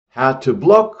how to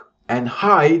block and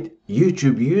hide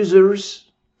YouTube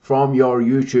users from your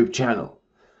YouTube channel,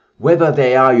 whether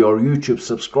they are your YouTube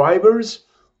subscribers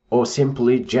or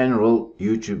simply general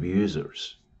YouTube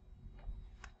users,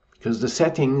 because the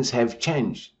settings have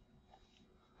changed.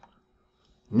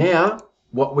 Now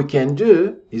what we can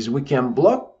do is we can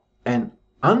block and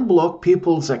unblock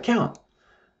people's account,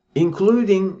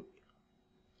 including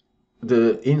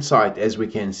the inside. As we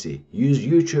can see, use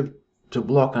YouTube to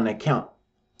block an account.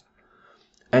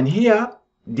 And here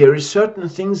there is certain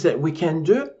things that we can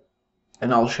do,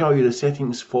 and I'll show you the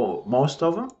settings for most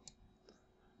of them,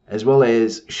 as well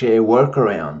as share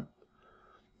workaround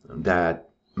that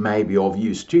may be of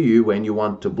use to you when you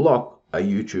want to block a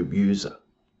YouTube user.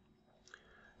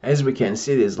 As we can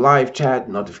see, there's live chat,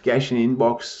 notification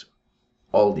inbox,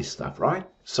 all this stuff, right?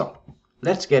 So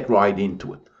let's get right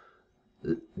into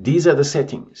it. These are the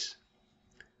settings.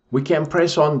 We can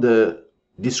press on the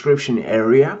description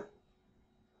area.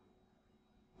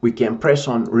 We can press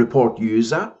on report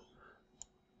user.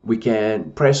 We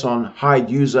can press on hide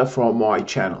user from my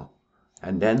channel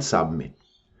and then submit.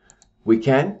 We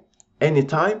can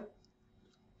anytime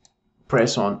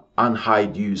press on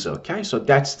unhide user. Okay, so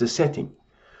that's the setting.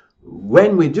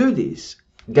 When we do this,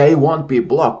 they won't be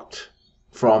blocked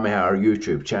from our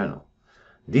YouTube channel.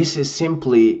 This is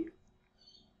simply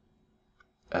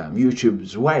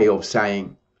YouTube's way of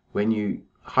saying when you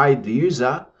hide the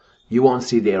user, you won't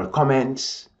see their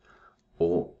comments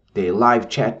or their live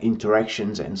chat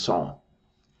interactions and so on.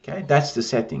 Okay, that's the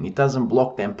setting. It doesn't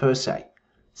block them per se,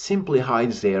 simply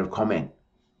hides their comments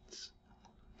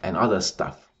and other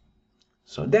stuff.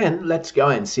 So then let's go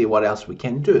and see what else we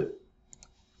can do.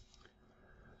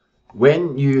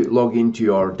 When you log into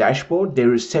your dashboard,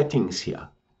 there is settings here.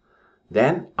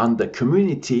 Then under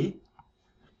community,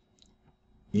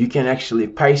 you can actually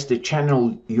paste the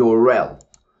channel URL,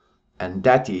 and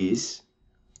that is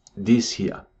this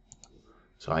here.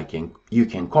 So you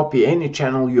can copy any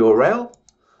channel URL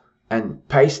and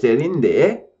paste it in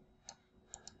there,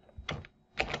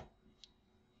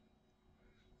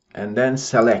 and then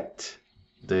select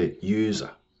the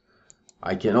user.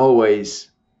 I can always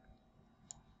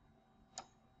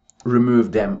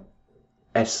remove them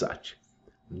as such.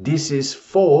 This is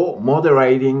for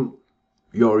moderating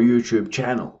your YouTube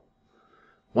channel.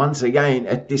 Once again,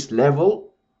 at this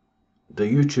level, the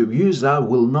YouTube user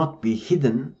will not be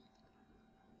hidden.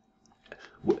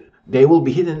 They will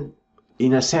be hidden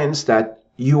in a sense that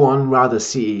you won't rather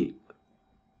see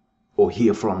or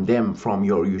hear from them from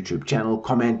your YouTube channel,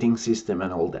 commenting system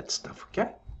and all that stuff.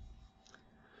 Okay,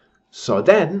 so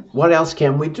then what else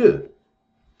can we do?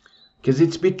 Because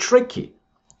it's a bit tricky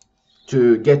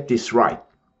to get this right,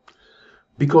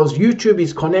 because YouTube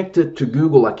is connected to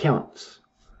Google accounts,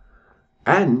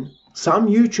 and some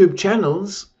YouTube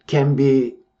channels can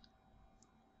be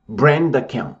brand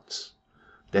accounts.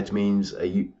 That means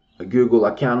a Google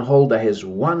account holder has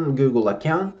one Google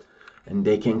account and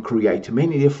they can create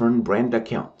many different brand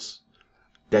accounts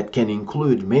that can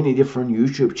include many different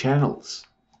YouTube channels.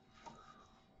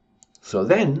 So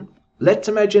then let's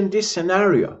imagine this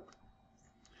scenario.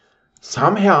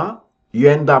 Somehow you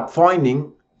end up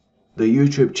finding the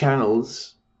YouTube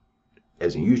channels,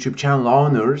 as in YouTube channel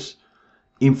owners,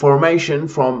 information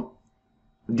from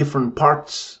different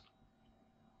parts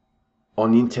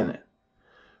on internet.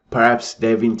 Perhaps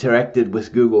they've interacted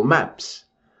with Google Maps.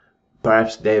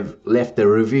 Perhaps they've left a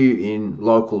review in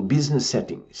local business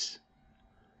settings.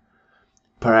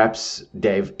 Perhaps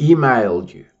they've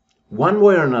emailed you. One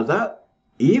way or another,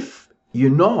 if you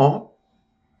know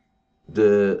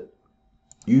the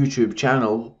YouTube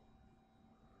channel's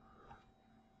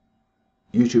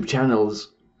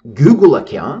Google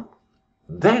account,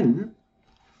 then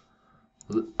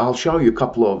I'll show you a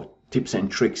couple of tips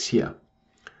and tricks here.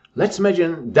 Let's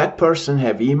imagine that person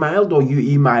have emailed or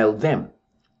you emailed them,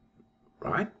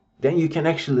 right? Then you can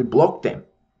actually block them.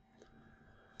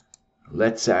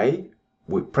 Let's say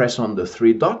we press on the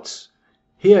three dots.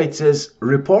 Here it says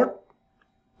report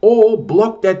or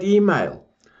block that email.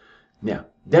 Now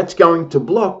that's going to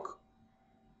block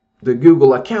the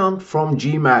Google account from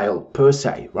Gmail per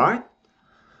se, right?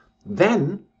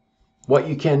 Then what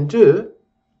you can do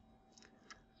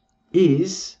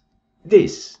is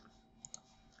this.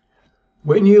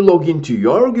 When you log into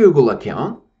your Google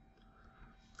account,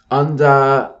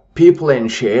 under people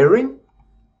and sharing,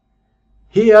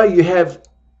 here you have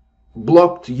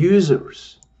blocked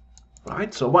users,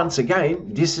 right? So once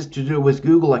again, this is to do with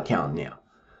Google account now.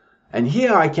 And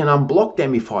here I can unblock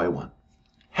them if I want.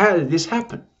 How did this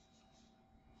happen?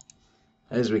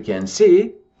 As we can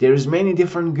see, there is many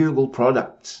different Google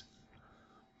products.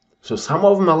 So some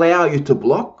of them allow you to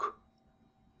block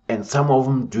and some of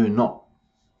them do not.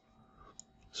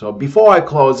 So before I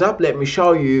close up, let me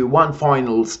show you one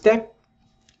final step,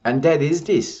 and that is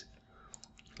this.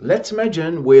 Let's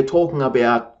imagine we're talking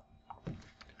about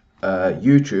a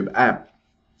YouTube app,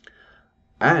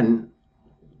 and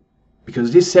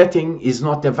because this setting is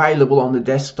not available on the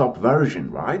desktop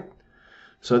version, right?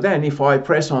 So then if I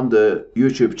press on the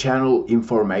YouTube channel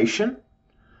information,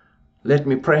 let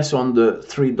me press on the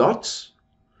three dots.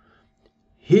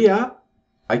 Here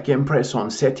I can press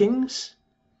on settings,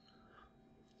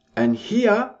 and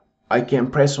here I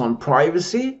can press on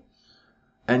privacy,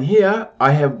 and here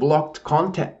I have blocked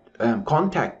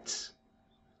contacts,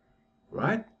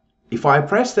 right? If I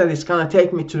press that, it's going to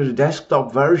take me to the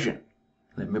desktop version.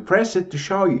 Let me press it to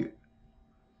show you.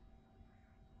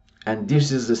 And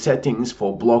this is the settings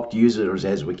for blocked users,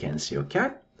 as we can see, okay?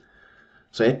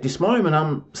 So at this moment,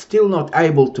 I'm still not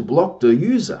able to block the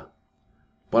user,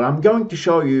 but I'm going to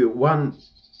show you one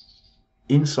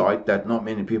insight that not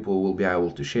many people will be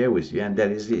able to share with you, and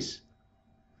that is this.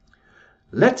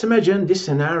 Let's imagine this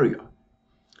scenario.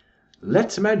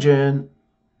 Let's imagine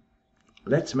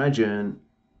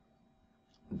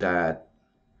that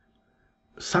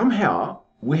somehow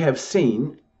we have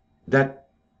seen that,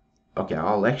 okay,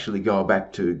 I'll actually go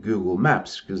back to Google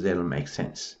Maps because that'll make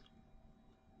sense.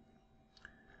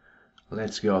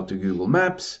 Let's go to Google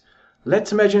Maps.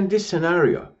 Let's imagine this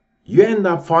scenario. You end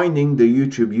up finding the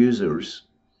YouTube users'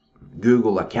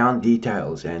 Google account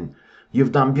details, and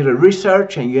you've done a bit of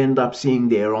research and you end up seeing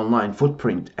their online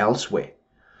footprint elsewhere.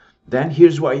 Then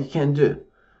here's what you can do.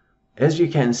 As you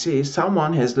can see,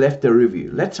 someone has left a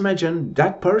review. Let's imagine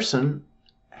that person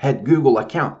had Google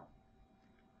account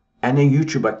and a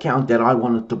YouTube account that I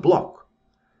wanted to block.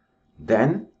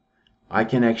 Then I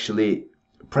can actually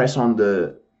press on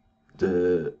the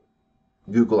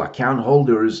Google account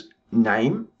holder's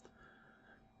name,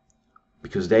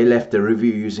 because they left a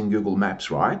review using Google Maps,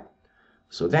 right?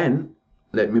 So then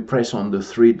let me press on the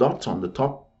three dots on the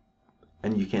top,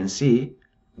 and you can see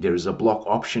there is a block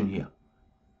option here.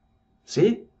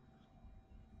 See?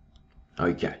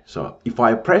 Okay, so if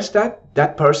I press that,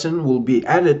 that person will be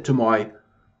added to my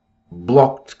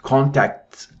blocked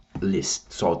contact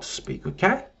list, so to speak,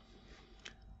 okay?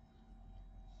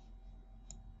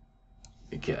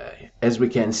 Okay, as we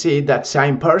can see, that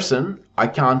same person, I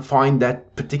can't find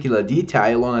that particular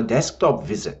detail on a desktop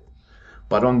visit,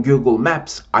 but on Google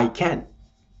Maps, I can.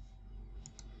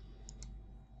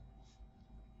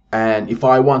 And if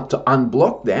I want to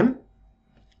unblock them,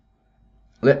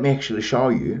 let me actually show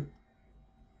you.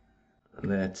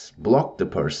 Let's block the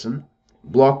person.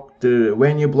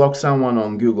 When you block someone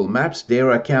on Google Maps,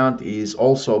 their account is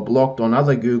also blocked on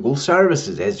other Google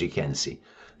services, as you can see.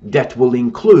 That will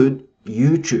include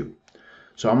YouTube.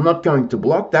 So I'm not going to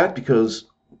block that because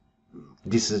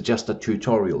this is just a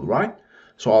tutorial, right?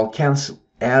 So I'll cancel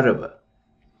out of it.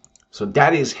 So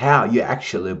that is how you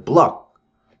actually block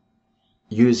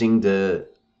using the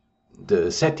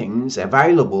settings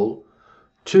available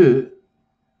to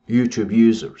YouTube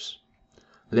users.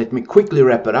 Let me quickly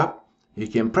wrap it up. You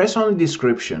can press on the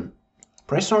description,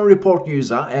 press on report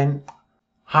user, and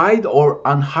hide or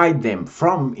unhide them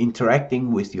from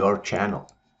interacting with your channel.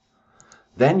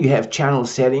 Then you have channel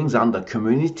settings under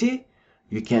community.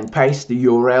 You can paste the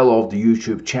URL of the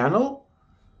YouTube channel.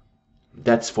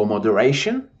 That's for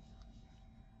moderation.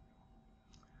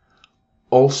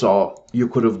 Also, you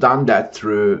could have done that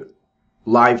through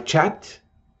live chat.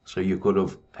 So you could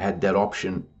have had that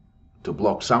option to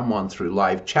block someone through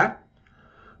live chat.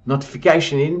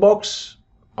 Notification inbox,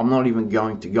 I'm not even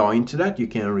going to go into that. You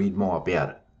can read more about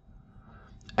it.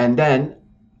 And then,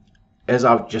 as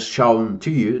I've just shown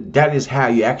to you, that is how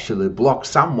you actually block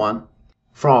someone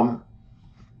from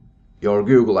your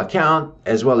Google account,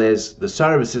 as well as the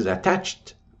services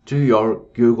attached to your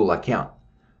Google account,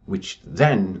 which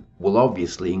then will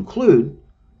obviously include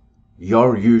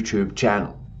your YouTube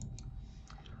channel.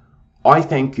 I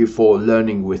thank you for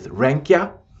learning with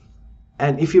Rankia,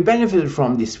 and if you benefited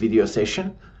from this video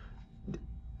session,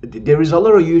 there is a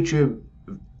lot of YouTube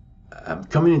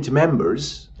community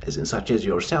members, such as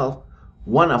yourself,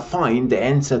 want to find the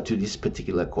answer to this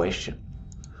particular question.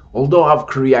 Although I've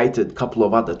created a couple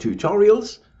of other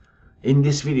tutorials, in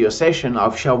this video session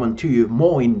I've shown to you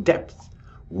more in-depth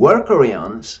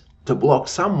workarounds to block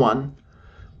someone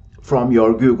from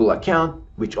your Google account,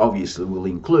 which obviously will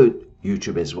include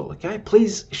YouTube as well, okay?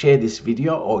 Please share this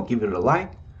video or give it a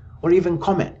like or even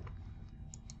comment.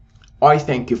 I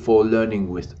thank you for learning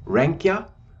with Rankia,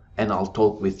 and I'll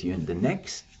talk with you in the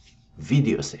next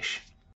video session.